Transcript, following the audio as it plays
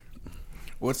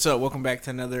What's up? Welcome back to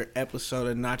another episode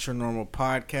of Not Your Normal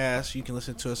Podcast. You can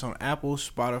listen to us on Apple,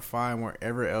 Spotify, and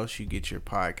wherever else you get your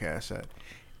podcasts at.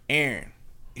 Aaron,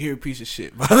 you're a piece of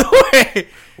shit, by the way.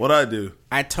 What'd I do?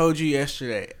 I told you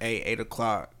yesterday, 8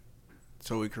 o'clock,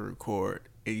 so we could record,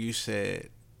 and you said,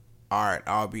 all right,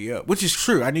 I'll be up. Which is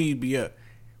true. I knew you'd be up.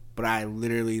 But I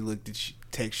literally looked at you,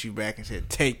 text you back and said,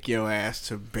 take your ass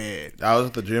to bed. I was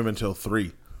at the gym until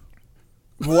 3.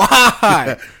 Why?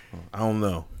 I don't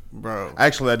know. Bro.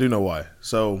 Actually, I do know why.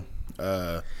 So,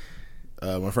 my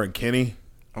friend Kenny,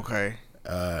 Okay.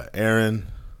 Aaron,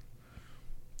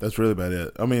 that's really about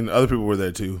it. I mean, other people were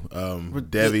there too.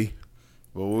 Debbie.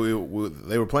 Well,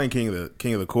 they were playing King of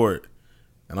the Court,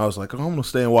 and I was like, oh, I'm going to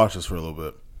stay and watch this for a little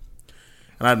bit.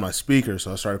 And I had my speaker,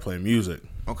 so I started playing music.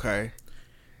 Okay.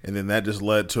 And then that just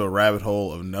led to a rabbit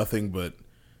hole of nothing but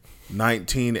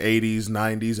 1980s,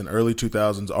 90s, and early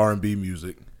 2000s R&B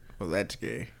music. Well, that's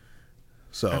gay.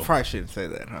 So I probably shouldn't say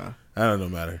that, huh? That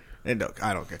don't matter. I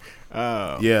don't care.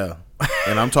 Yeah,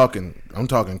 and I'm talking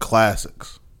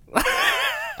classics.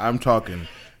 I'm talking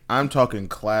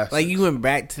classics. Like you went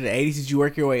back to the 80s. Did you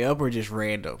work your way up or just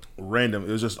random? Random.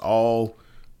 It was just all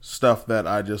stuff that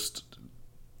I just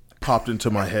popped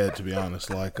into my head. To be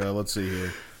honest, like let's see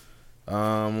here.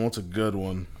 What's a good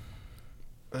one?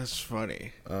 That's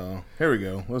funny. Here we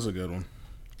go. What's a good one?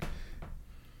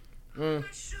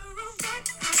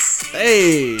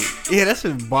 Hey, yeah, that's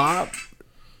a Bob.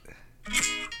 Yeah.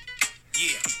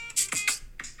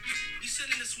 You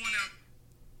sending this one out.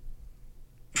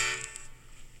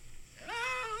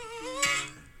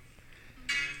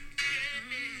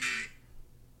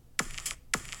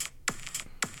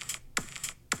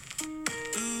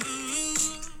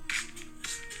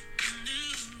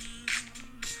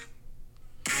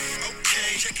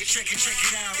 Okay, check it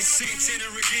out. It's Santana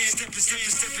again.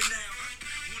 Stepping out.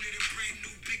 One of them brand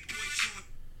new big boy joints.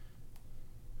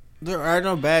 There are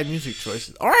no bad music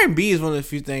choices. R&B is one of the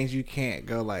few things you can't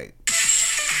go like,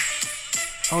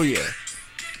 oh yeah.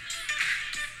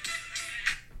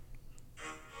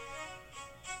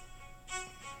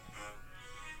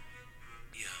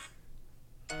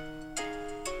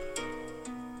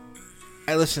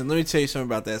 Hey, listen, let me tell you something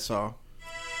about that song.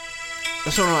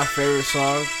 That's one of my favorite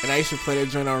songs, and I used to play that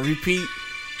joint on repeat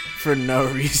for no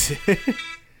reason.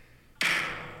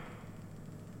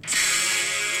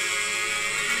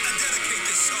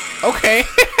 Okay.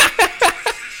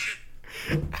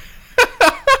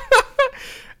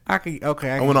 I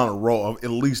went on a roll of at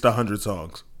least 100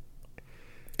 songs.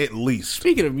 At least.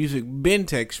 Speaking of music, Ben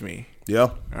texted me. Yeah.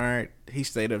 All right. He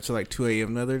stayed up till like 2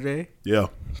 a.m. the other day. Yeah.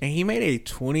 And he made a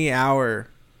 20-hour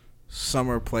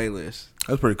summer playlist.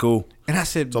 That's pretty cool. And I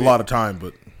said, it's a lot of time,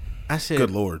 but I said,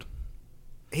 good Lord.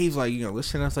 He's like,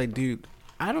 listen. I was like, dude,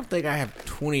 I don't think I have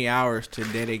 20 hours to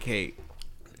dedicate.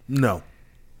 No.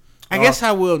 I guess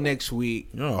I will next week.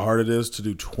 You know how hard it is to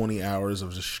do 20 hours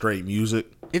of just straight music?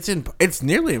 It's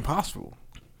nearly impossible.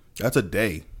 That's a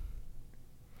day.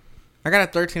 I got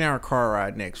a 13-hour car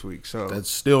ride next week, so that's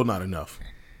still not enough.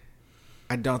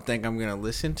 I don't think I'm going to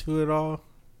listen to it all.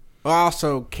 I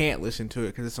also can't listen to it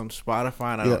because it's on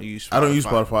Spotify, and I don't use Spotify. I don't use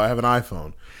Spotify. I have an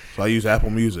iPhone, so I use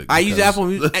Apple Music. I use Apple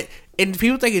Music. And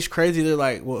people think it's crazy. They're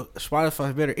like, well,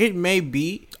 Spotify's better. It may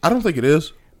be. I don't think it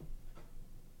is.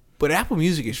 But Apple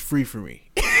Music is free for me.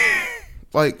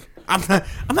 Like I'm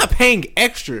not paying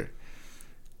extra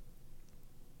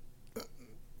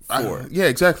for it. Yeah,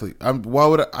 exactly. Why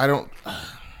would I don't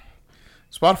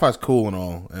Spotify's cool and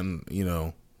all,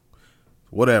 and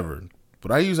whatever.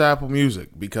 But I use Apple Music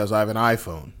because I have an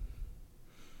iPhone.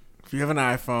 If you have an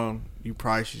iPhone, you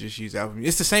probably should just use Apple Music.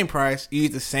 It's the same price. You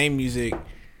use the same music.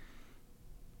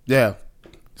 Yeah.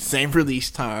 Same release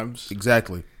times.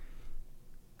 Exactly.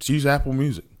 Just use Apple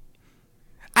Music.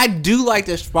 I do like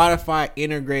that Spotify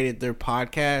integrated their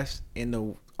podcast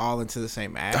all into the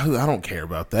same app. I don't care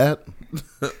about that.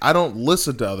 I don't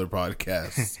listen to other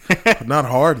podcasts. Not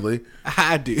hardly.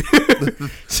 I do.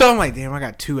 So I'm like, damn, I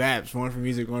got 2 apps. One for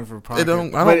music, one for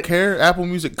podcast. I don't care. Apple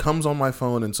Music comes on my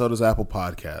phone, and so does Apple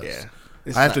Podcasts.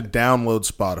 Yeah. I have to download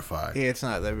Spotify. Yeah, it's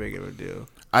not that big of a deal.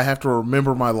 I have to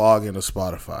remember my login to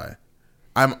Spotify.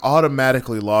 I'm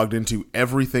automatically logged into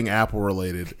everything Apple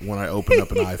related when I open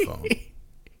up an iPhone.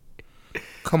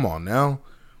 Come on now.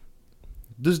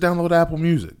 Just download Apple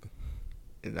Music.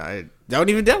 Don't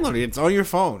even download it. It's on your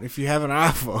phone if you have an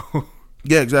iPhone.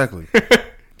 Yeah, exactly.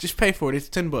 Just pay for it. It's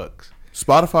 $10.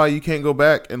 Spotify, you can't go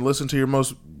back and listen to your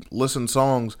most listened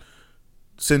songs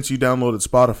since you downloaded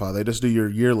Spotify. They just do your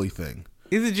yearly thing.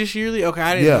 Is it just yearly? Okay,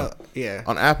 I didn't know. Yeah.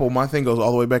 On Apple, my thing goes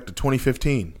all the way back to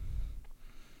 2015.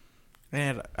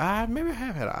 Man, maybe I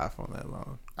have had an iPhone that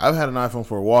long. I've had an iPhone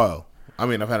for a while. I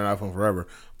mean, I've had an iPhone forever,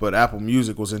 but Apple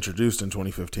Music was introduced in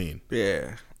 2015.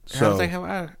 Yeah. So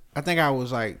I think I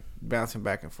was like bouncing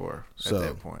back and forth at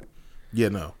that point. Yeah,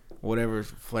 no. Whatever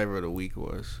flavor of the week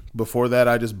was. Before that,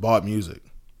 I just bought music.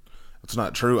 It's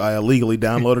not true. I illegally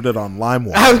downloaded it on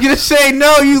LimeWire. I was gonna say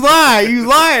no. You lie. You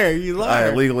liar. You liar. I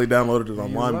illegally downloaded it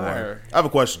on LimeWire. I have a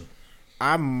question.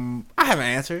 I haven't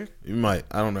answered. You might.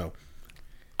 I don't know.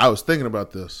 I was thinking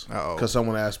about this because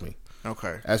someone asked me.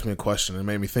 Okay. Asked me a question and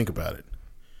made me think about it.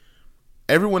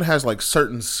 Everyone has like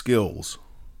certain skills.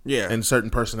 Yeah. And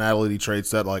certain personality traits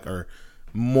that like are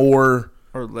more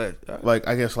or less, like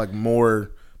I guess like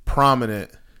more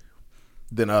prominent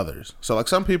than others. So like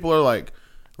some people are like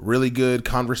really good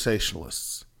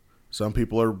conversationalists. Some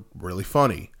people are really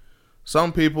funny.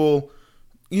 Some people,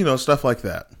 stuff like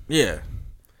that. Yeah.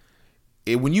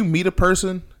 When you meet a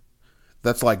person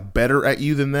that's like better at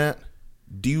you than that,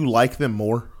 do you like them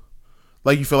more?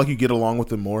 Like you feel like you get along with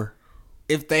them more?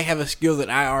 If they have a skill that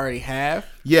I already have?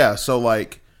 Yeah, so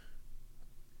like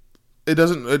it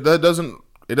doesn't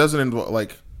involve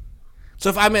like. So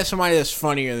if I met somebody that's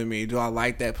funnier than me, do I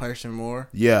like that person more?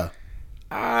 Yeah.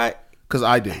 Because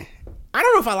I do. I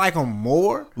don't know if I like them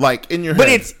more. Like in your head. But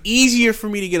it's easier for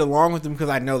me to get along with them because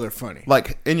I know they're funny.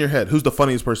 Like in your head, who's the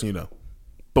funniest person you know?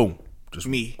 Boom. Just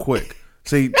me. Quick.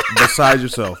 See, besides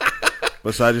yourself.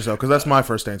 Besides yourself. Because that's my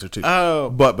first answer too. Oh.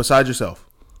 But besides yourself.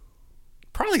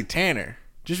 Probably Tanner.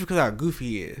 Just because how goofy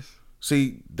he is.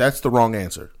 See, that's the wrong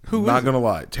answer. Who? Not going to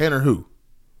lie. Tanner who?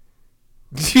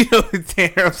 Do you know who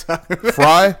Tanner I'm talking about?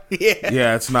 Fry? Yeah.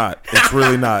 Yeah, it's not. It's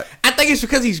really not. I think it's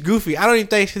because he's goofy. I don't even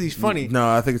think it's because he's funny. No,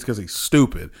 I think it's because he's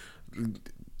stupid.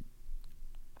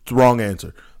 It's wrong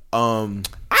answer. I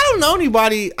don't know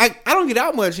anybody. I don't get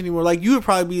out much anymore. Like, you would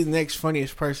probably be the next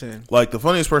funniest person. Like, the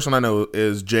funniest person I know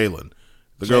is Jalen.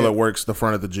 The girl that works the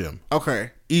front of the gym.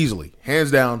 Okay. Easily.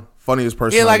 Hands down, funniest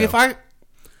person I know. if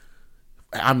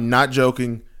I'm not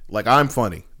joking. Like, I'm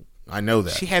funny. I know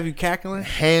that. She have you cackling?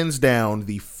 Hands down,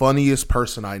 the funniest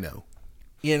person I know.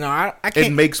 I can't.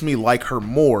 It makes me like her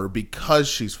more because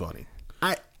she's funny.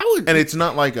 I would. And it's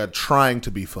not like a trying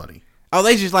to be funny. Oh,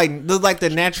 they just like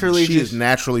the naturally. She is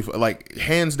naturally like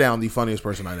hands down the funniest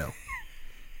person I know.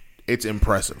 It's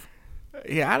impressive.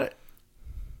 Yeah.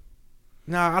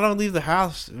 I don't leave the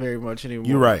house very much anymore.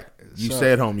 You're right. You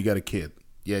stay at home. You got a kid.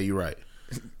 Yeah, you're right.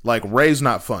 Like Ray's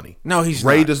not funny. No, he's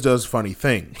Ray not. just does funny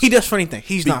things. He does funny things.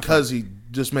 He's not because he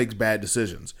just makes bad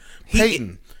decisions.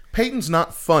 Peyton's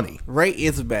not funny. Ray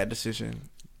is a bad decision.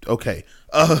 Okay.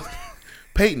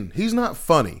 Peyton, he's not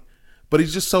funny, but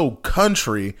he's just so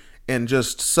country and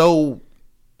just so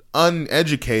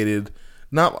uneducated.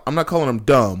 I'm not calling him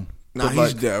dumb. No,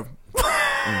 he's dumb.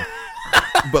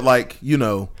 But like,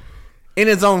 in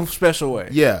his own special way.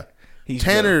 Yeah. He's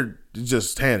Tanner is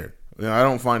just Tanner. I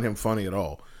don't find him funny at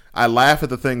all. I laugh at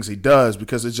the things he does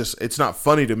because it's not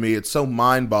funny to me. It's so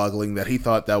mind-boggling that he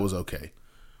thought that was okay.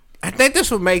 I think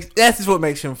that's what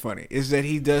makes him funny, is that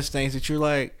he does things that you're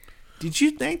like, did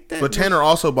you think that? But Tanner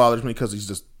also bothers me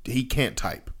because he can't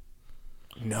type.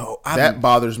 No. That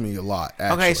bothers me a lot,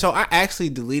 actually. Okay, so I actually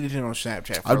deleted him on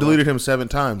Snapchat. I've deleted him 7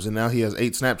 times, and now he has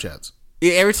 8 Snapchats.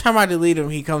 Yeah, every time I delete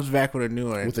him, he comes back with a new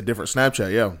one. With a different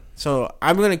Snapchat, yeah. So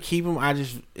I'm going to keep him.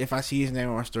 If I see his name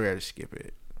on my story, I just skip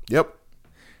it. Yep.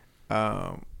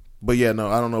 But yeah, no,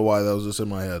 I don't know why that was just in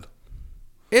my head.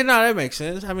 Yeah, no, that makes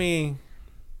sense. I mean,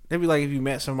 it'd be like if you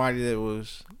met somebody that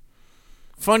was...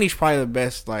 Funny's probably the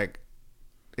best, like,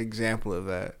 example of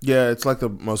that. Yeah, it's like the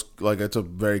most... Like, it's a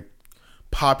very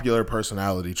popular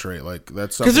personality trait. Like,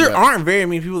 that's something because there aren't very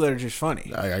many people that are just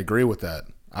funny. I agree with that.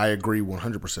 I agree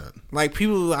 100%. Like,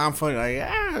 people that I'm funny,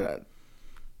 like,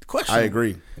 question. I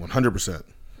agree 100%.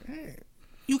 Hey,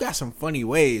 you got some funny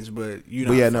ways, but you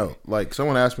know. But yeah, no. Like,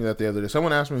 someone asked me that the other day.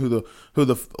 Someone asked me who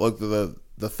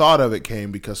the thought of it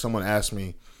came because someone asked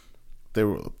me.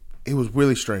 It was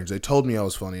really strange. They told me I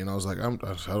was funny, and I was like, I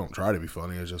don't try to be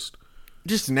funny. It's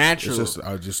just natural.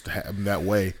 I'm that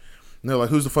way. And they're like,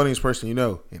 who's the funniest person you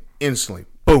know? And instantly,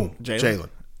 boom, Jalen.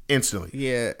 Instantly.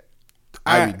 Yeah.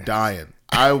 I'd be dying.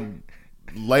 I'm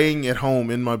laying at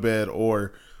home in my bed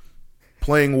or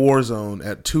playing Warzone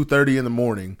at 2:30 in the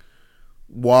morning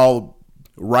while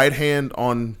right hand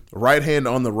on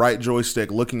the right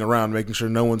joystick looking around, making sure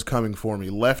no one's coming for me.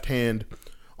 Left hand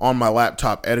on my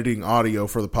laptop editing audio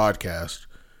for the podcast.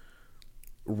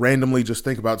 Randomly just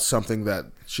think about something that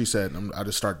she said, and I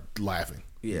just start laughing.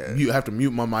 Yeah. You have to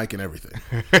mute my mic and everything.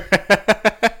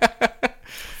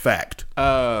 Fact.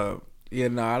 Yeah,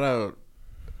 no, I don't.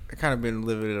 I kind of been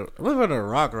living on a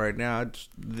rock right now.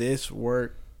 This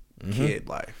work, kid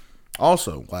life.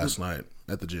 Also, last night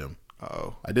at the gym,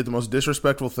 I did the most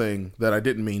disrespectful thing that I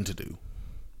didn't mean to do.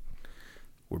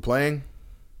 We're playing.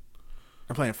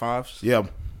 I'm playing fives. Yeah.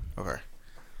 Okay.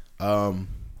 I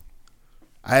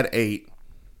had 8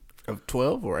 Of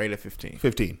 12 or 8 of 15?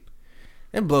 15.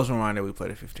 It blows my mind that we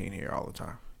played at 15 here all the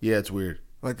time. Yeah, it's weird.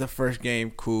 Like the first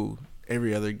game, cool.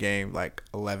 Every other game, like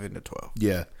 11 to 12.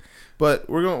 Yeah, but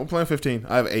we're playing 15.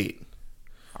 I have 8.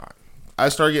 All right. I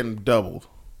started getting doubled.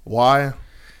 Why?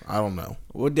 I don't know.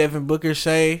 What Devin Booker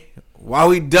say? Why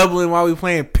we doubling? Why we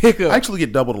playing pickup? I actually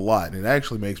get doubled a lot, and it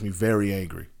actually makes me very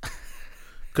angry.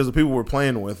 Because the people we're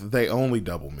playing with, they only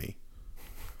double me.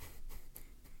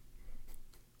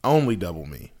 Only double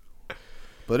me.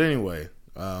 But anyway,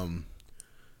 that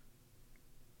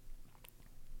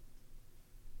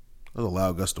was a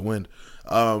loud gust of wind.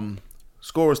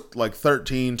 Score was like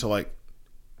 13 to like,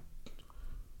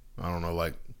 I don't know,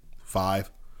 like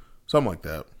 5. Something like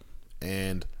that.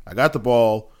 And I got the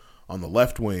ball on the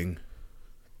left wing,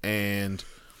 and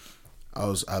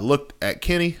I looked at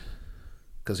Kenny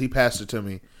because he passed it to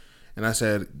me, and I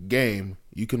said, "Game,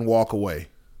 you can walk away."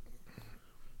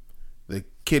 The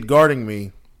kid guarding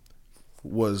me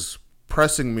was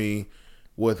pressing me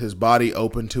with his body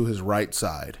open to his right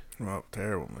side. Well,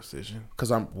 terrible decision.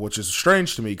 Which is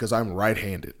strange to me because I'm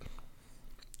right-handed.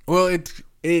 Well, it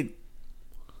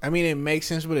makes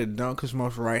sense, but it don't because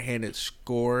most right-handed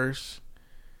scorers,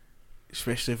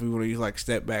 especially if we want to use like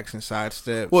step backs and side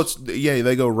steps. Well,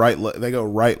 they go right. They go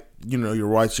right. You know, your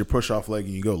right's your push-off leg,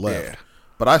 and you go left. Yeah.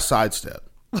 But I sidestep.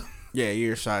 Yeah,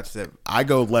 you're sidestep. I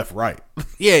go left, right.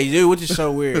 Yeah, you do, which is so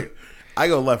weird. I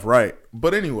go left, right.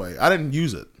 But anyway, I didn't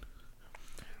use it.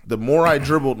 The more I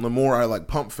dribbled and the more I like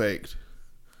pump faked.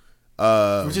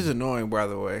 Which is annoying, by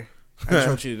the way. I just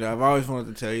want you to know. I've always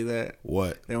wanted to tell you that.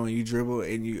 What? That when you dribble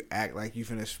and you act like you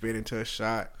finna spin into a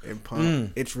shot and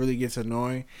pump, it really gets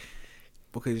annoying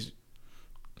because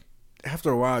after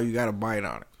a while you got to bite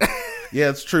on it. Yeah,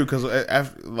 it's true because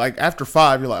after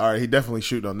 5, you're like, all right, he definitely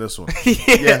shooting on this one.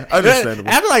 Yeah, understandable.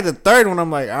 After like the third one, I'm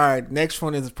like, all right, next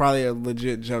one is probably a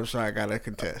legit jump shot I got to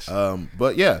contest.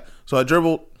 But yeah, so I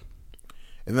dribbled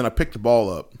and then I picked the ball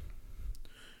up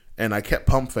and I kept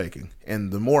pump faking. And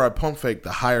the more I pump faked,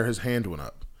 the higher his hand went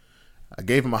up. I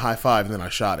gave him a high five and then I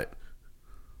shot it.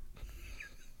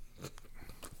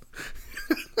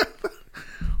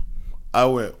 I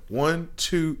went 1,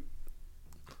 2,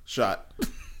 shot.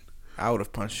 I would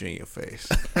have punched you in your face.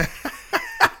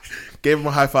 Gave him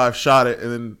a high five, shot it,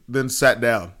 and then sat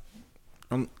down.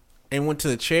 And went to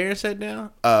the chair and sat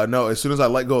down? No, as soon as I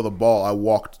let go of the ball, I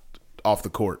walked off the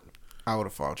court. I would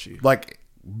have fought you. Like,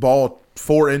 ball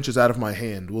 4 inches out of my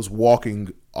hand was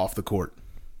walking off the court.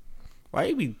 Why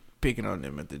you be picking on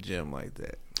them at the gym like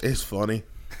that? It's funny.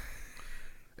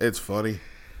 It's funny.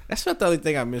 That's not the only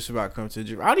thing I miss about coming to the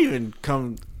gym. I don't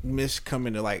even miss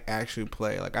coming to like actually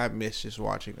play. Like I miss just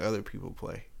watching other people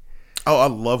play. Oh, I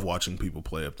love watching people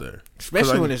play up there,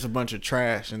 especially when there's a bunch of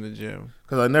trash in the gym.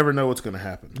 Because I never know what's going to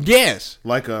happen. Yes,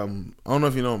 like I don't know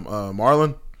if you know him,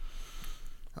 Marlon,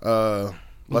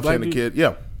 left-handed kid.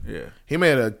 Yeah, he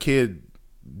made a kid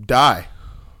die,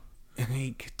 and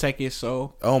he take his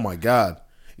soul. Oh my god,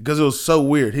 because it was so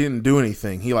weird. He didn't do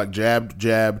anything. He like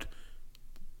jabbed.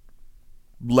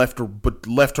 Left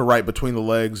to right between the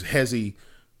legs, hezzy,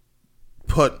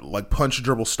 punch,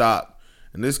 dribble, stop.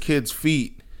 And this kid's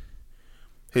feet,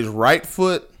 his right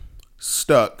foot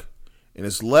stuck, and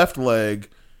his left leg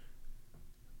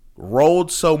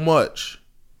rolled so much,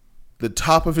 the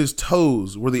top of his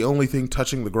toes were the only thing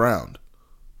touching the ground.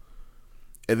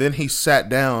 And then he sat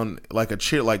down like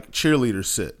cheerleaders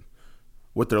sit,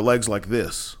 with their legs like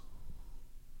this.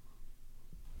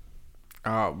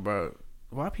 Oh, bro.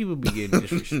 Why people be getting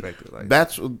disrespected like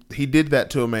that? He did that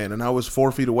to a man, and I was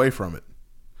 4 feet away from it.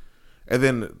 And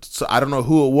then, so I don't know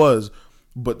who it was,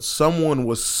 but someone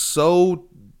was so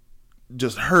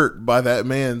just hurt by that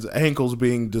man's ankles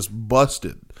being just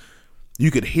busted.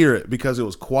 You could hear it because it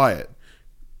was quiet.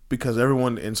 Because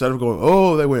everyone, instead of going,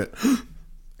 oh, they went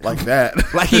like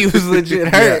that. Like he was legit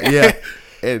hurt. Yeah.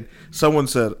 And someone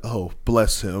said, oh,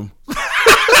 bless him.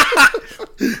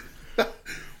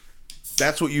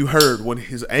 That's what you heard when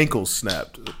his ankles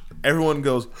snapped. Everyone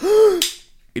goes,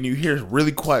 and you hear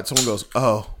really quiet. Someone goes,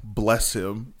 oh, bless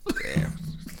him. Damn.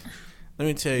 Let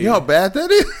me tell you. You know how bad that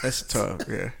is? That's tough,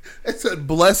 yeah. It said,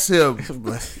 bless him.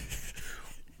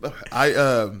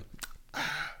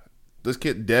 This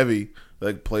kid, Devi,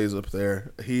 that plays up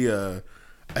there, I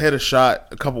hit a shot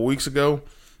a couple weeks ago.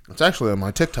 It's actually on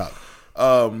my TikTok.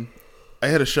 I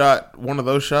hit a shot, one of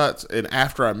those shots, and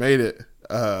after I made it,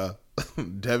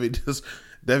 Devi,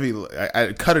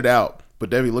 I cut it out, but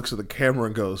Devi looks at the camera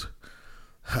and goes,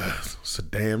 it's a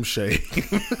damn shame.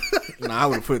 No, I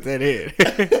would have put that in.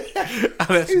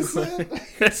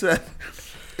 He said,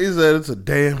 He said it's a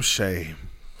damn shame.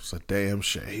 It's a damn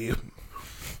shame.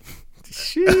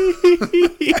 Sheesh.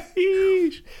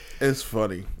 It's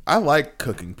funny. I like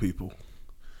cooking people.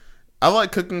 I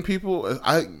love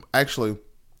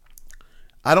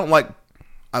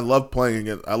playing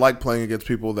against. I like playing against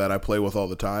people that I play with all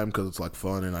the time because it's like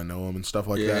fun and I know them and stuff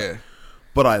like that.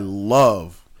 But I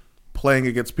love playing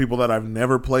against people that I've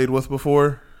never played with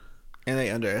before. And they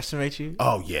underestimate you?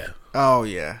 Oh yeah. Oh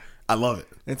yeah. I love it.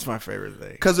 It's my favorite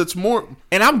thing. Because it's more.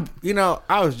 And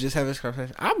I was just having this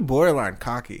conversation. I'm borderline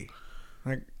cocky.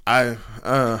 Like I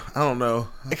don't know.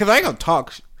 Because I ain't gonna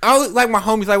talk. Like my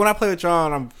homies, like when I play with y'all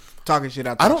and I'm talking shit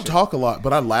out. I don't talk a lot,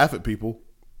 but I laugh at people.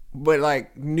 But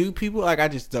like new people, like I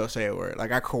just don't say a word.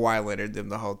 Like I Kawhi Leonard them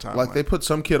the whole time. Like they put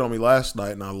some kid on me last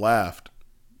night and I laughed.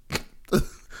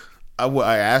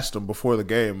 I asked them before the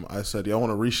game. I said, "Y'all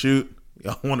want to reshoot?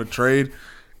 Y'all want to trade?"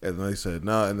 And they said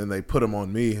no. And then they put him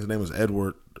on me. His name was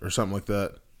Edward or something like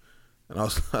that. And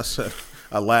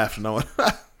I laughed and I went,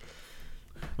 and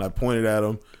I pointed at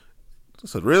him. I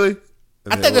said, "Really?"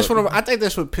 And I think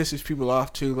that's what pisses people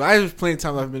off too. Like, there's plenty of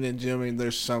times I've been in gym and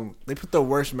they put the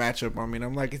worst matchup on me, and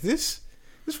I'm like, "Is this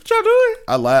what y'all doing?"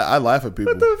 I laugh at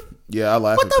people. I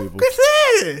laugh at people. What is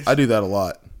this? I do that a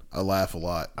lot. I laugh a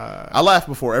lot. I laugh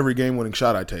before every game-winning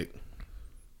shot I take.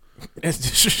 It's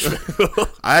disrespectful.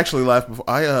 I actually laugh before.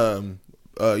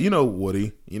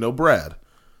 Woody, Brad.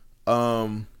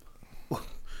 I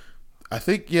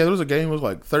think there was a game. It was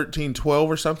like 13-12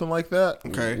 or something like that.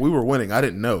 Okay, we were winning. I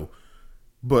didn't know,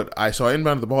 but I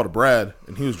inbounded the ball to Brad,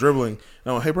 and he was dribbling.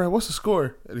 And I went, "Hey, Brad, what's the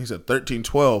score?" And he said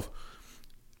 13-12.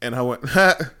 And I went,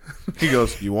 he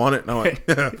goes, "You want it?" And I went,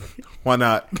 yeah, "Why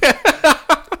not?"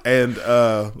 And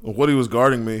Woody was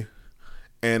guarding me.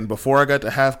 And before I got to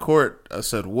half court, I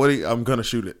said, "Woody, I'm going to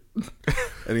shoot it."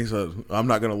 And he said, "I'm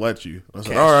not going to let you." I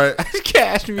said, "All right."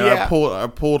 Cash me and out. I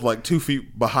pulled like 2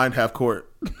 feet behind half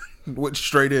court, went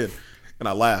straight in, and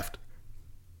I laughed.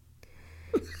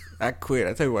 I quit.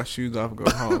 I take my shoes off and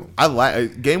go home.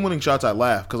 Game-winning shots, I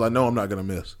laugh because I know I'm not going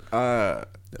to miss.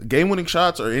 Game-winning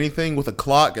shots or anything with a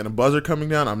clock and a buzzer coming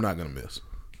down, I'm not going to miss.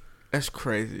 That's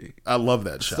crazy. I love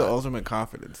that shot. It's the ultimate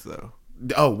confidence, though.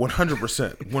 Oh,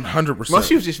 100%. 100%. Most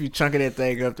people just be chunking that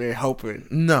thing up there hoping.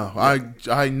 No,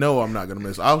 I know I'm not going to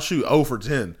miss. I'll shoot 0 for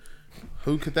 10.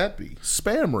 Who could that be?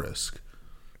 Spam risk.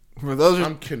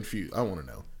 I'm confused. I want to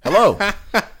know. Hello.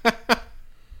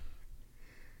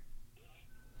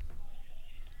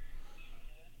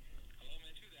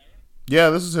 Yeah,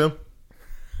 this is him.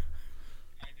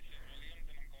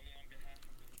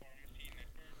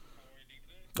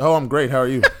 Oh, I'm great. How are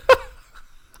you?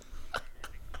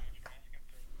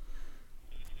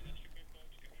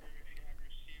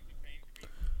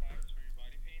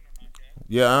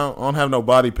 Yeah, I don't have no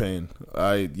body pain.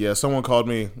 Someone called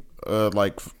me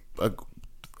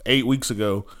 8 weeks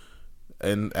ago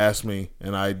and asked me,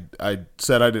 and I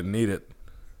said I didn't need it.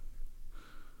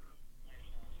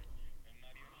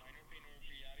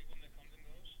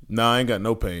 No, I ain't got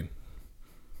no pain.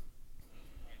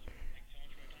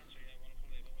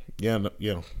 Yeah.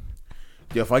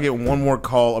 If I get one more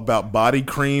call about body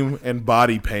cream and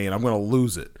body pain, I'm gonna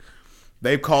lose it.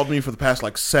 They've called me for the past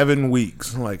 7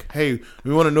 weeks. Like, "Hey,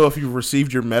 we want to know if you've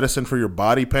received your medicine for your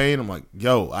body pain." I'm like,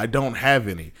 "Yo, I don't have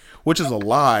any," which is a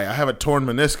lie. I have a torn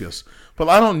meniscus, but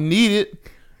I don't need it.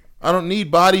 I don't need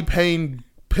body pain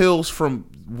pills from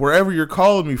wherever you're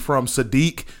calling me from,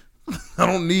 Sadiq. I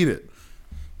don't need it.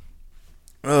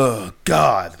 Oh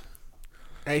God.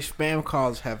 Hey, spam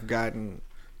calls have gotten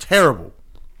terrible,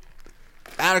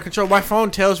 out of control. My phone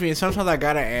tells me, and sometimes I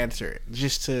gotta answer it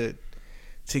just to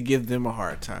give them a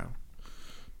hard time.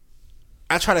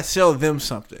 I try to sell them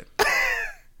something.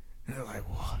 And they're like,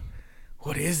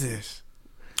 what is this?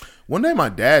 One day my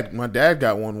dad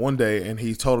got one day, and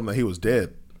he told him that he was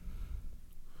dead.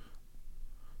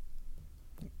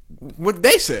 What'd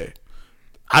they say?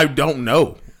 I don't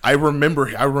know. I remember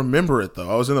it though.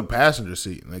 I was in the passenger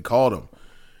seat, and they called him,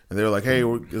 and they were like, "Hey,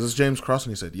 is this James Cross?"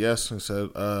 And he said, "Yes." And he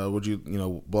said, "Would you,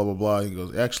 blah blah blah." He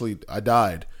goes, "Actually, I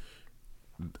died."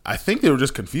 I think they were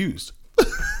just confused.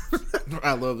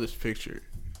 I love this picture.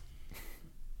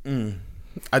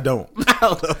 I don't. I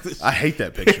love this. I hate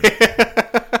that picture.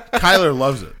 Kyler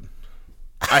loves it.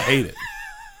 I hate it.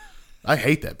 I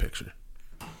hate that picture.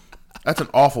 That's an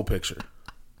awful picture.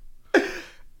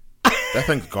 That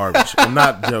thing's garbage. I'm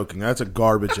not joking. That's a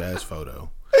garbage ass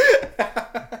photo.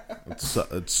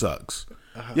 It sucks.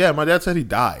 Yeah, my dad said he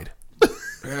died.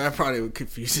 I probably would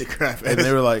confuse the crap. And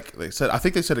they were like, I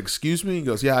think they said, "Excuse me?" He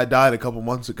goes, "Yeah, I died a couple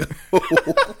months ago."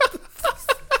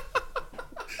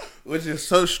 Which is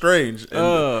so strange.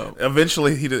 And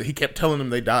eventually he kept telling them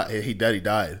they died. He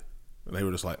died. And they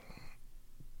were just like,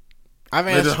 I've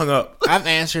they just hung up. I've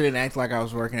answered and acted like I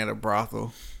was working at a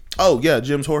brothel. Oh, yeah,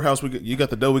 Jim's Whorehouse. You got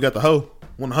the dough, we got the hoe.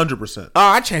 100%. Oh,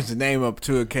 I changed the name up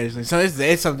too occasionally. So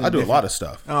it's something I do different. a lot of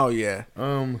stuff. Oh, yeah.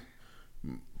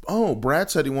 Oh,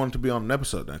 Brad said he wanted to be on an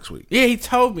episode next week. Yeah, he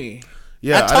told me.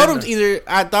 Yeah, I told him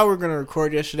I thought we were going to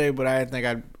record yesterday, but I didn't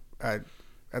think I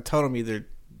told him either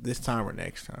this time or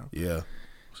next time. Yeah.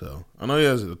 So, I know he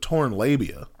has a torn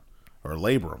labia. Or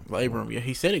labrum. Labrum, yeah.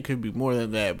 He said it could be more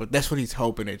than that, but that's what he's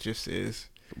hoping it just is.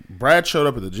 Brad showed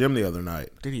up at the gym the other night.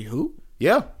 Did he hoop?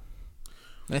 Yeah.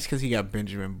 That's because he got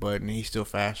Benjamin Button. He's still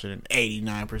faster than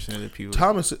 89% of the people.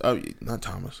 Thomas, not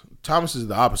Thomas. Thomas is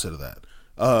the opposite of that.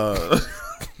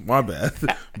 My bad.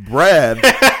 Brad.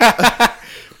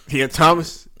 Yeah,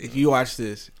 Thomas, if you watch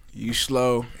this, you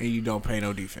slow and you don't pay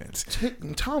no defense.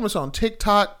 Thomas on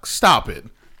TikTok, stop it.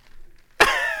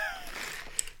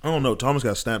 I don't know. Thomas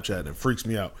got Snapchat and it freaks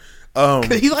me out.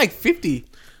 He's like 50.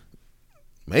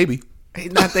 Maybe.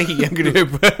 He's not thinking younger than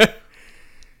him, but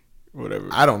whatever.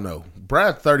 I don't know.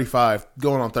 Brad 35,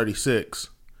 going on 36,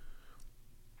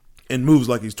 and moves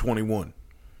like he's 21.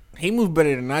 He moves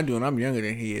better than I do, and I'm younger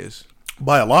than he is.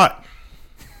 By a lot.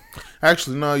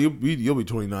 Actually, no, you'll be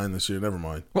 29 this year. Never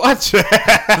mind. What?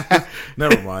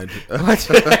 Never mind.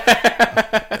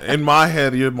 In my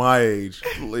head, you're my age.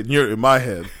 You're in my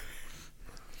head.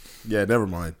 Yeah, never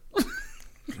mind.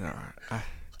 I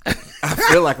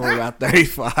feel like I'm about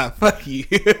 35. Fuck you.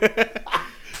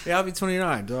 Yeah, I'll be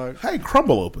 29, dog. Hey,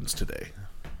 Crumble opens today.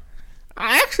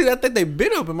 I think they've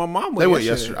been open. My mom went They went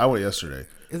yesterday. yesterday. I went yesterday.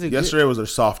 Is it Yesterday was their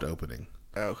soft opening.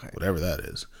 Okay. Whatever that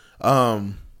is.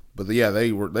 But yeah, they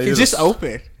It's just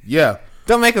open. Yeah.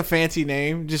 Don't make a fancy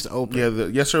name. Just open. Yeah,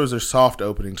 yesterday was their soft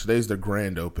opening. Today's their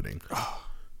grand opening.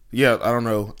 Yeah, I don't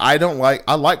know. I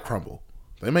like Crumble.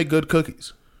 They make good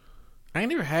cookies. I ain't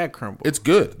never had crumble. It's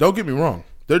good. Don't get me wrong.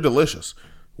 They're delicious.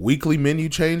 Weekly menu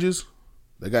changes.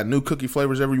 They got new cookie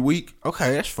flavors every week.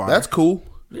 Okay, that's fine. That's cool.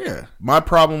 Yeah. My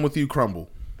problem with you, Crumble,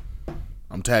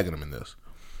 I'm tagging them in this.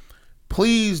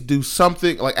 Please do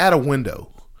something, like add a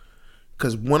window.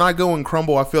 Because when I go in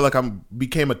Crumble, I feel like I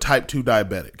became a type 2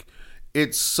 diabetic.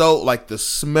 It's so, like, the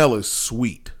smell is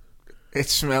sweet. It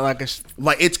smells like a...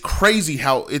 Like, it's crazy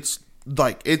how it's,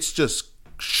 like, it's just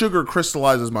sugar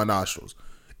crystallizes my nostrils.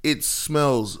 It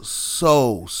smells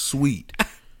so sweet.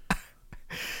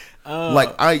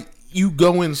 You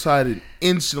go inside and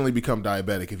instantly become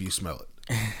diabetic if you smell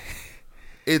it.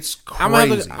 It's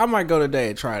crazy. I might go today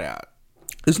and try it out.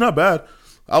 It's not bad.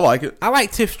 I like it. I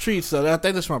like Tiff's Treats, though. I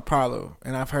think that's my problem.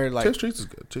 And I've heard, like... Tiff's Treats is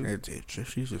good, too.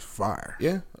 Tiff's Treats is fire.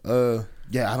 Yeah.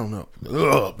 Yeah, I don't know.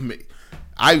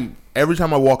 Every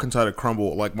time I walk inside a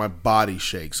Crumble, like, my body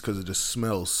shakes because it just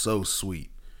smells so sweet.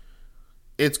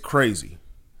 It's crazy.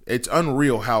 It's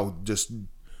unreal how just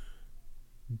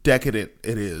decadent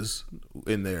it is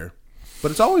in there. But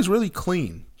it's always really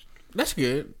clean. That's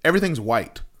good. Everything's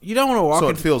white. You don't want to walk so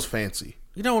it feels fancy.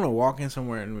 You don't want to walk in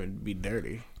somewhere and be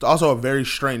dirty. It's also a very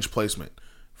strange placement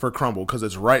for Crumble because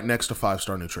it's right next to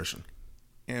 5-Star Nutrition.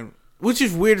 And which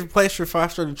is weird place for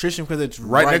 5-Star Nutrition because it's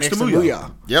right next to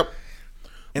Mooyah. Yep.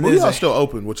 And Mooyah's still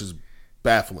open, which is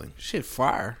baffling. Shit,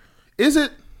 fire. Is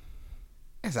it?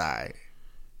 It's alright.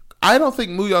 I don't think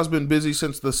Mooyah's been busy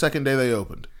since the second day they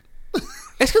opened.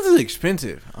 It's because it's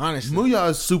expensive, honestly.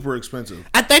 Mooyah is super expensive.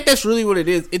 I think that's really what it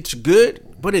is. It's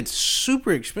good, but it's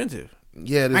super expensive.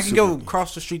 Yeah, it is. I can go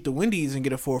across the street to Wendy's and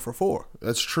get a 4 for $4.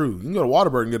 That's true. You can go to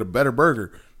Whataburger and get a better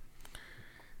burger.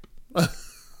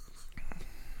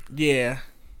 Yeah.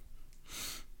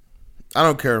 I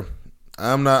don't care.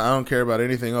 I don't care about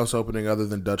anything else opening other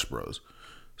than Dutch Bros.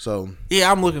 So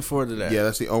yeah, I'm looking forward to that. Yeah,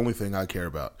 that's the only thing I care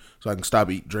about. So I can stop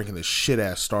drinking this shit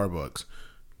ass Starbucks.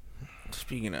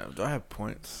 Speaking of, do I have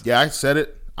points? Yeah, I said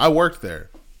it. I worked there.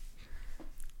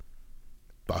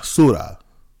 Basura.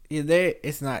 Yeah,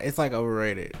 it's not. It's like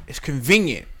overrated. It's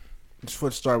convenient. It's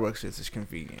what Starbucks is. It's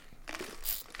convenient.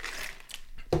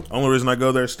 Only reason I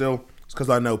go there still is because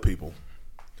I know people.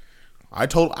 I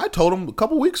told them a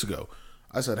couple weeks ago.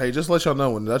 I said, hey, just let y'all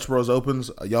know when Dutch Bros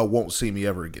opens, y'all won't see me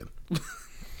ever again.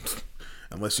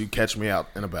 Unless you catch me out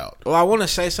and about. Well, I want to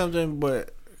say something,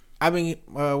 but I've been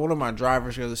one of my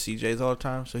drivers goes to CJ's all the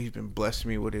time, so he's been blessing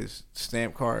me with his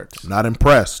stamp cards. Not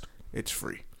impressed. It's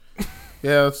free.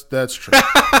 Yeah, that's true.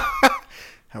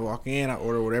 I walk in, I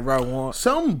order whatever I want.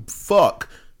 Some fuck.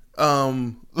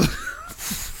 I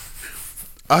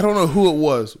don't know who it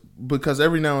was, because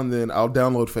every now and then I'll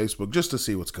download Facebook just to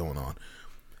see what's going on.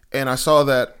 And I saw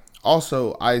that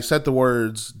also I set the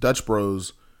words Dutch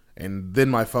Bros, and then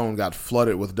my phone got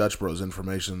flooded with Dutch Bros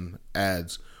information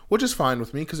ads, which is fine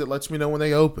with me because it lets me know when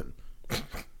they open.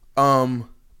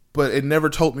 but it never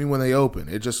told me when they open.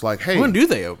 It just like, hey, When do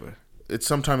they open? it's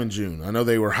sometime in June. I know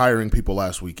they were hiring people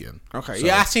last weekend. Okay. So,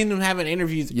 Yeah, I seen them having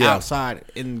interviews outside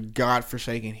in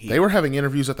godforsaken heat. they were having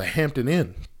interviews at the Hampton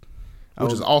Inn,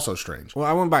 which is also strange. Well,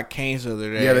 I went by Cane's the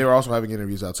other day. Yeah, they were also having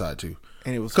interviews outside too.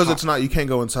 And it was Because hot. it's not, you can't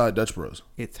go inside Dutch Bros.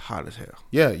 It's hot as hell.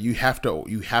 Yeah, you have to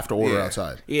order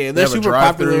outside. Yeah, They they're have a super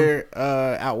drive-thru.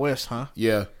 popular out west, huh?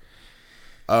 Yeah.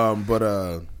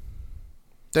 Damn.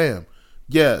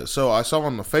 Yeah, so I saw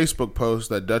on the Facebook post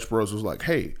that Dutch Bros was like,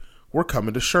 hey, we're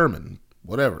coming to Sherman,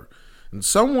 whatever. And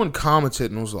someone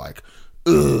commented and was like,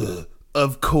 ugh,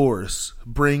 of course,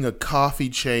 bring a coffee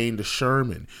chain to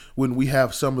Sherman when we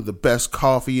have some of the best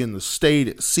coffee in the state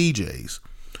at CJ's.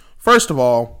 First of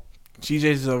all,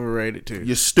 CJ's is overrated too.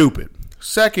 you're stupid.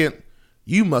 Second,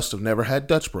 you must have never had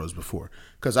Dutch Bros before.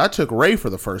 Because I took Ray for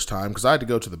the first time because I had to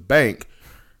go to the bank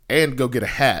and go get a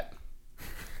hat.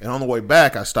 And on the way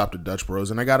back, I stopped at Dutch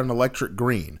Bros and I got an electric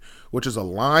green, which is a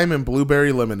lime and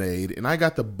blueberry lemonade. And I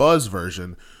got the Buzz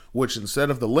version, which instead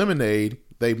of the lemonade,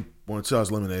 it still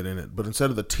has lemonade in it, but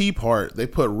instead of the tea part, they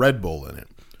put Red Bull in it.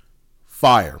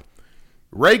 Fire.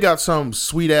 Ray got some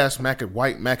sweet-ass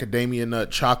white macadamia nut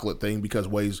chocolate thing because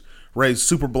Ray's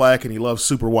super black and he loves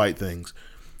super white things.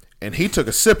 And he took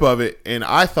a sip of it, and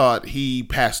I thought he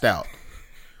passed out.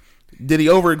 Did he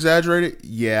over-exaggerate it?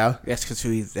 Yeah. That's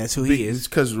who he is. It's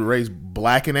because Ray's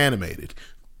black and animated.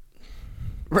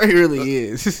 Ray really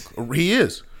is. He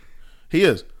is. He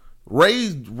is.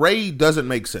 Ray doesn't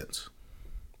make sense.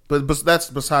 But that's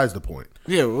besides the point.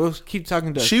 Yeah, we'll keep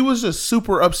talking Dutch. She was just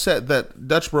super upset that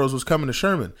Dutch Bros was coming to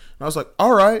Sherman. And I was like,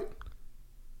 all right.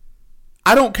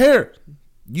 I don't care.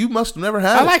 You must have never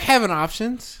had I it. like having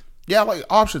options. Yeah, I like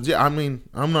options. Yeah, I mean,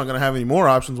 I'm not going to have any more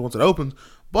options once it opens.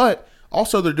 But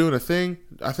also they're doing a thing.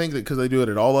 I think that because they do it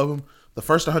at all of them, the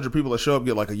first 100 people that show up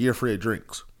get like a year free of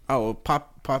drinks. Oh, well,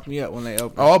 pop me up when they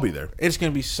open. Oh, I'll be there. It's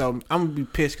gonna be I'm gonna be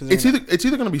pissed because It's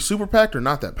either going to be super packed or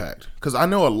not that packed. Because I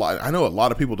know a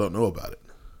lot of people don't know about it.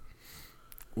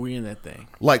 we in that thing.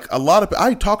 Like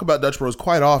I talk about Dutch Bros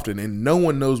quite often, and no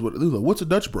one knows what's a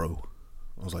Dutch Bro.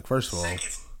 I was like, first of all,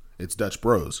 it's Dutch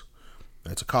Bros.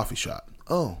 That's a coffee shop.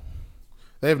 Oh,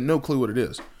 they have no clue what it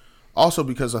is. Also,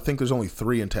 because I think there's only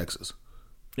 3 in Texas.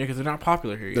 Yeah, because they're not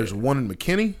popular here. There's one in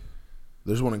McKinney,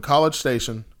 there's one in College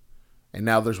Station, and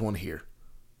now there's one here.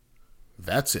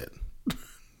 That's it.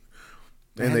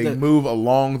 And they move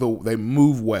they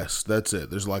move west. That's it.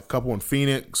 There's like a couple in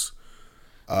Phoenix,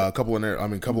 a couple in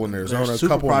Arizona, a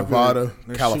couple in Nevada,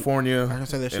 California, they're and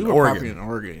super Oregon. popular in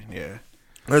Oregon. Yeah.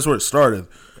 That's where it started,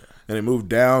 and it moved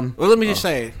down. Well, let me just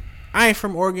say, I ain't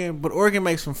from Oregon, but Oregon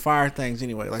makes some fire things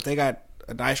anyway. Like they got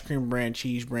an ice cream brand,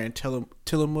 cheese brand,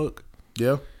 Tillamook.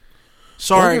 Yeah.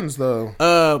 Sorry, Oregon's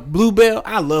the Bluebell.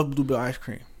 I love Bluebell ice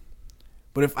cream,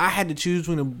 but if I had to choose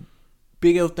between a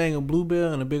big old thing of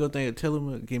Bluebell and a big old thing of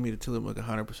Tillamook, give me the Tillamook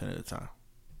 100% of the time.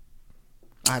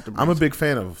 I'm a big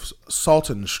fan of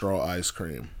Salt and Straw ice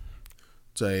cream.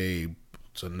 It's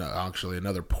actually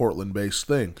another Portland-based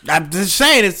thing. I'm just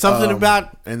saying it's something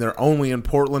about. And they're only in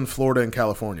Portland, Florida, and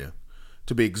California.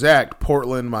 To be exact,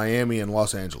 Portland, Miami, and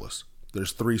Los Angeles.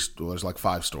 There's like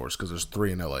 5 stores because there's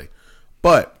 3 in LA.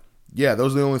 But yeah,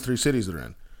 those are the only 3 cities they're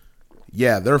in.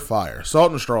 Yeah, they're fire.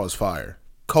 Salt and Straw is fire.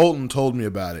 Colton told me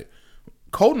about it.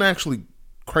 Colton actually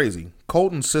crazy.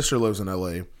 Colton's sister lives in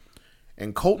LA,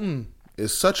 and Colton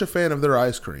is such a fan of their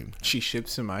ice cream. She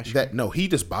ships him ice cream. He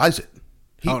just buys it.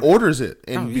 He orders it,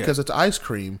 and because it's ice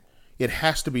cream, it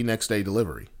has to be next day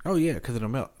delivery. Oh yeah, because it'll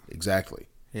melt. Exactly.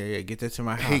 Yeah, get that to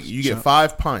my house. Hey, you get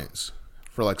 5 pints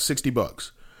for like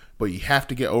 $60, but you have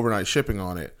to get overnight shipping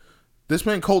on it. This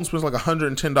man Colton spends like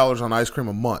 $110 on ice cream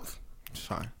a month. It's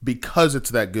fine because it's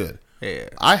that good. Yeah.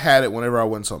 I had it whenever I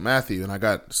went to St. Matthew, and I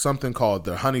got something called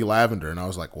the honey lavender, and I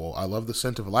was like, well, I love the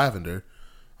scent of lavender.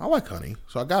 I like honey,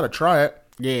 so I got to try it.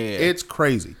 Yeah. It's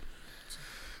crazy.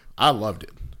 I loved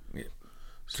it. Yeah.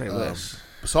 Say less.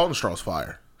 Salt and Straw's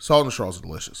fire. Salt and Straw's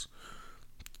delicious.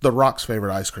 The Rock's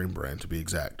favorite ice cream brand, to be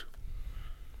exact.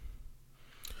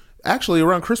 Actually,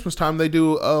 around Christmas time, they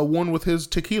do one with his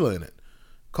tequila in it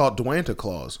called Duanta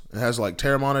Claus. It has like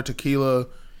Terramana tequila,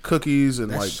 cookies, and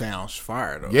That sounds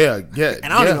fire, though. Yeah.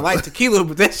 And I don't even like tequila,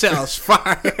 but that sounds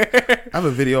fire. I have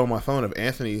a video on my phone of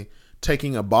Anthony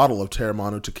taking a bottle of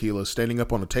Terramana tequila, standing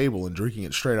up on a table, and drinking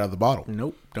it straight out of the bottle.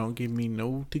 Nope, don't give me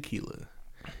no tequila.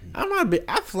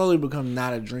 I've slowly become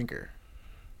not a drinker.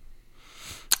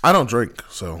 I don't drink,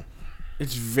 so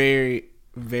it's very,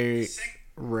 very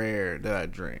rare that I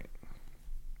drink.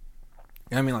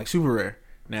 I mean, like super rare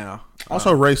now.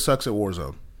 Also, Ray sucks at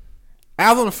Warzone.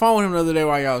 I was on the phone with him the other day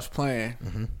while y'all was playing.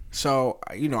 Mm-hmm. So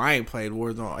I ain't played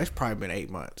Warzone. It's probably been 8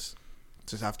 months.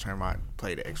 since I've turned my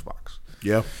play to Xbox.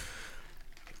 Yeah.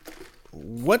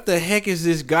 What the heck is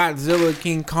this Godzilla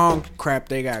King Kong crap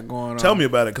they got going on? Tell me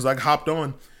about it, because I hopped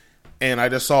on and I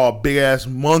just saw a big ass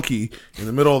monkey in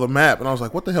the middle of the map, and I was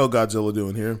like, "What the hell, Godzilla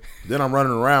doing here?" Then I'm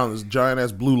running around, this giant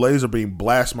ass blue laser beam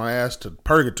blasts my ass to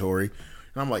purgatory,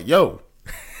 and I'm like, "Yo,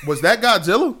 was that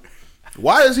Godzilla?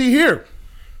 Why is he here?"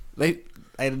 The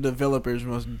developers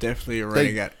most definitely are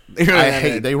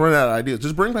They run out of ideas.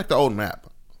 Just bring back the old map.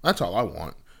 That's all I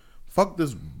want. Fuck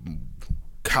this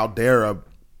Caldera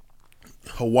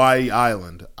Hawaii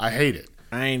Island. I hate it.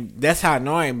 That's how I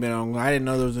know I ain't been on. I didn't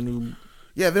know there was a new.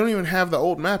 Yeah, they don't even have the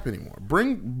old map anymore.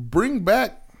 Bring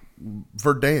back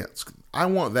Verdansk. I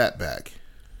want that back.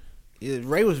 Yeah,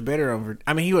 Ray was better on.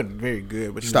 I mean, he wasn't very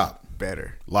good, but he was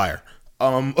better. Liar.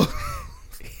 You're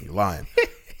lying.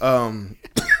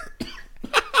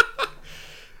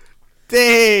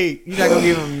 Dang, you're not gonna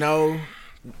give him no.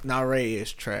 Now Ray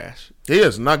is trash. He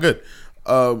is not good.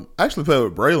 I actually played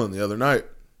with Braylon the other night.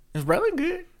 Is Braylon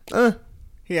good?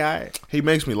 Yeah, he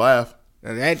makes me laugh.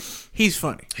 He's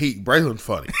funny. Braylon's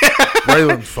funny.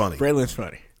 Braylon's funny. Braylon's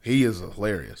funny. He is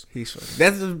hilarious. He's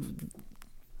funny.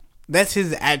 That's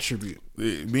his attribute.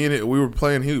 Me and we were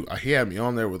playing. He had me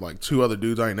on there with like 2 other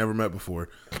dudes I ain't never met before.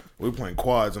 We were playing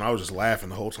quads, and I was just laughing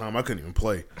the whole time. I couldn't even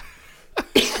play.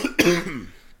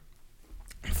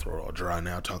 Throat all dry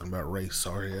now talking about race.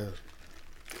 Sorry ass.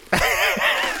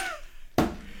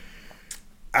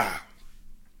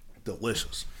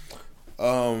 Delicious.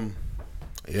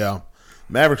 Yeah.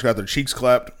 Mavericks got their cheeks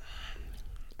clapped.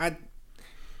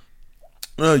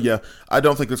 Yeah. I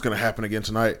don't think that's going to happen again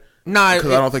tonight. No,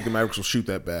 because I don't think the Mavericks will shoot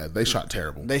that bad. They shot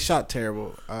terrible.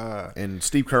 And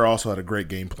Steve Kerr also had a great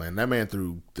game plan. That man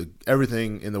threw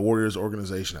everything in the Warriors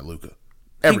organization at Luka.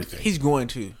 Everything. He's going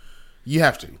to. You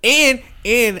have to.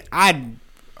 And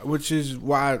which is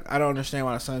why I don't understand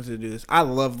why the Suns did this. I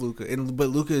love Luka, but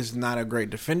Luka is not a great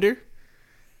defender.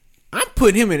 I'm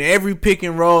putting him in every pick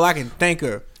and roll I can think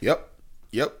of. Yep.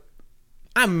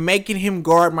 I'm making him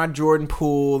guard my Jordan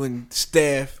Poole and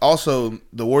Steph. Also,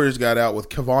 the Warriors got out with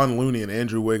Kevon Looney and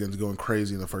Andrew Wiggins going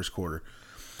crazy in the first quarter.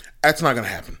 That's not going to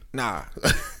happen. Nah.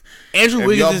 Andrew if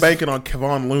Wiggins y'all banking on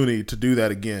Kevon Looney to do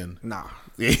that again. Nah.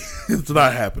 It's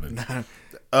not happening.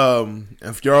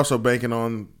 If you're also banking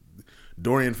on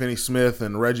Dorian Finney-Smith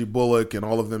and Reggie Bullock and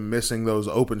all of them missing those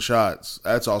open shots,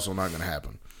 that's also not going to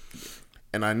happen.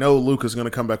 And I know Luka's going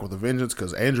to come back with a vengeance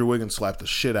because Andrew Wiggins slapped the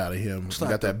shit out of him. He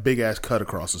got that big-ass cut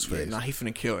across his face. Yeah, he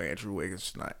finna kill Andrew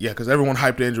Wiggins tonight. Yeah, because everyone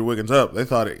hyped Andrew Wiggins up. They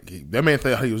thought that man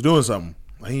thought he was doing something.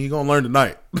 He going to learn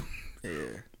tonight. Yeah.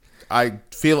 I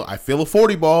feel a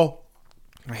 40 ball.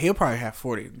 He'll probably have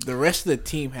 40. The rest of the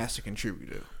team has to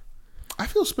contribute to. I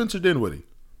feel Spencer Dinwiddie.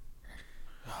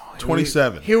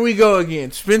 27. Here we go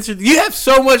again. Spencer, you have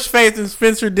so much faith in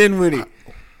Spencer Dinwiddie.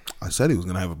 I said he was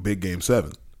going to have a big game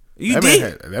 7. That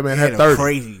did. Man had 30.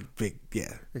 Crazy big,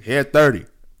 yeah. He had 30.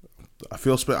 I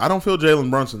don't feel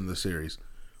Jalen Brunson in this series.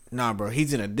 Nah, bro.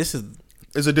 He's in a. It's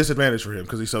a disadvantage for him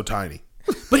because he's so tiny.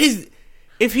 But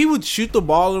if he would shoot the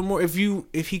ball a little more,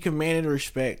 if he commanded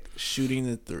respect shooting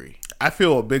the 3. I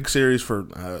feel a big series for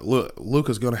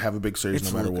Luka's going to have a big series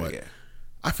no matter Luka, what. Yeah.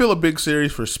 I feel a big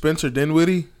series for Spencer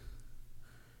Dinwiddie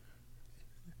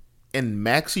and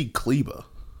Maxi Kleba.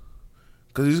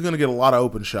 Because he's going to get a lot of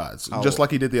open shots, just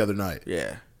like he did the other night.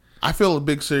 Yeah. I feel a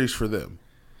big series for them.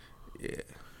 Yeah.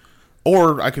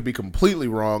 Or I could be completely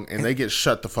wrong, and they get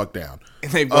shut the fuck down.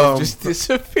 And they both just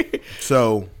disappear.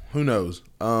 So, who knows?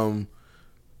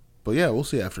 But yeah, we'll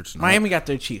see after tonight. Miami got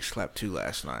their cheeks slapped too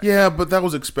last night. Yeah, but that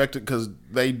was expected because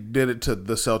they did it to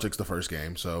the Celtics the first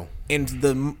game. So, and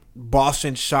the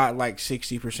Boston shot like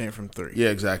 60% from 3. Yeah,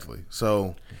 exactly.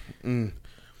 So,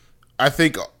 I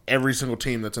think every single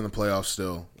team that's in the playoffs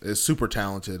still is super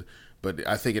talented, but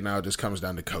I think it now just comes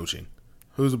down to coaching.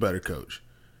 Who's a better coach?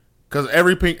 Because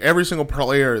every single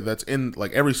player that's in,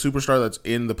 like every superstar that's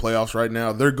in the playoffs right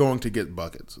now, they're going to get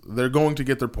buckets. They're going to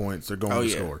get their points. They're going to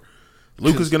score.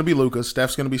 Luka's going to be Luka.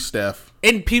 Steph's going to be Steph.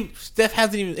 And Steph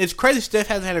hasn't even. It's crazy. Steph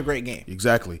hasn't had a great game.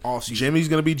 Exactly. All season. Jimmy's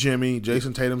going to be Jimmy.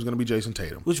 Jason Tatum's going to be Jason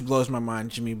Tatum. Which blows my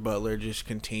mind. Jimmy Butler just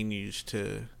continues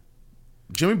to.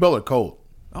 Jimmy Butler cold.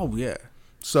 Oh yeah.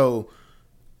 So,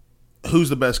 who's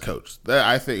the best coach?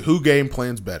 I think who game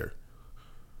plans better.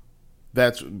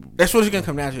 That's what it's going to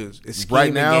come down to. Is scheme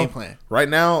right now. And game plan. Right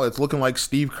now, it's looking like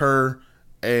Steve Kerr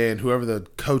and whoever the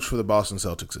coach for the Boston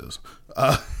Celtics is.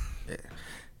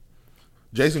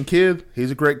 Jason Kidd, he's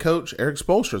a great coach. Eric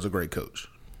Spoelstra is a great coach.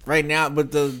 Right now,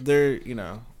 but they're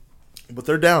But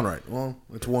they're down right. Well,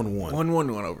 it's 1-1.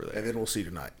 1-1 over there. And then we'll see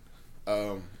tonight.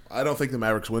 I don't think the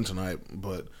Mavericks win tonight,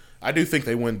 but I do think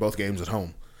they win both games at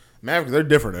home. Mavericks, they're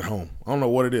different at home. I don't know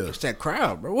what it is. It's that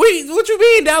crowd, bro. What you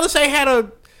mean? Dallas ain't had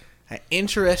an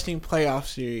interesting playoff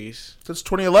series. Since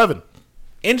 2011.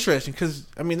 Interesting, because,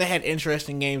 I mean, they had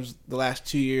interesting games the last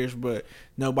 2 years, but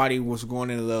nobody was going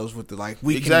into those with the,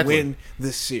 we can win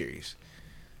this series.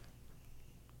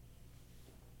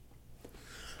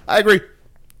 I agree.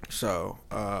 So,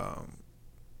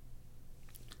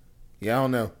 yeah, I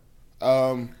don't know.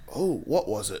 What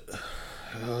was it?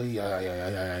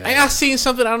 I seen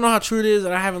something. I don't know how true it is,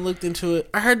 and I haven't looked into it.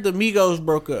 I heard the Migos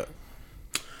broke up.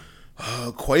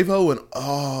 Quavo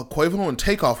and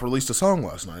Takeoff released a song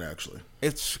last night. Actually,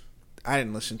 I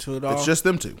didn't listen to it all. It's just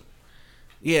them two.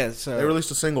 Yeah, so they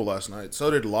released a single last night.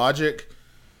 So did Logic.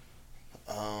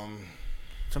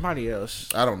 Somebody else.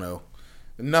 I don't know.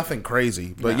 Nothing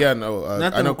crazy, but I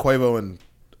know Quavo and.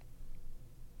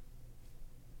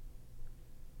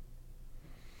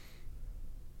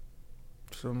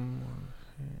 Someone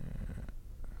here.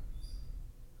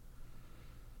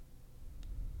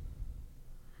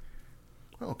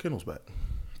 Oh, Kendall's back.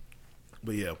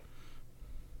 But yeah.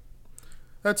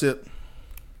 That's it.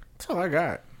 That's all I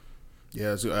got.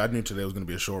 Yeah, I knew today was going to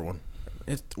be a short one.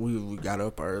 We got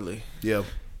up early. Yeah.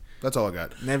 That's all I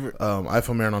got. Never.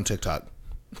 iPhone Marin on TikTok.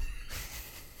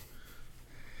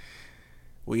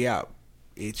 We out.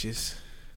 Itches.